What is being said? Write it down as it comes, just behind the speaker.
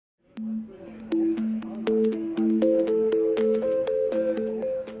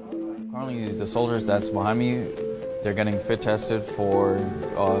The soldiers that's behind me, they're getting fit tested for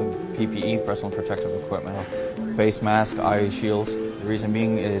PPE, personal protective equipment, face mask, eye shields. The reason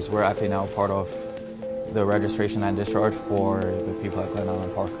being is we're actually now part of the registration and discharge for the people at Glen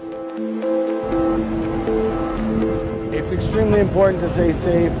Island Park. It's extremely important to stay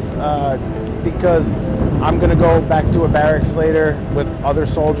safe because I'm going to go back to a barracks later with other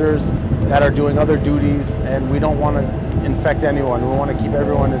soldiers that are doing other duties, and we don't want to infect anyone. We want to keep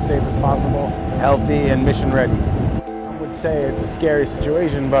everyone as safe as possible, healthy and mission ready. I would say it's a scary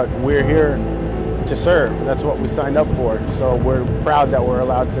situation, but we're here to serve. That's what we signed up for. So we're proud that we're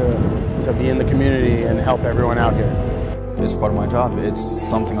allowed to be in the community and help everyone out here. It's part of my job. It's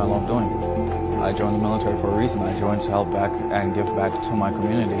something I love doing. I joined the military for a reason. I joined to help back and give back to my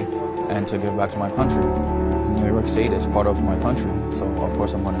community and to give back to my country. New York State is part of my country, so of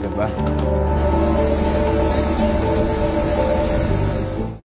course I'm going to give back.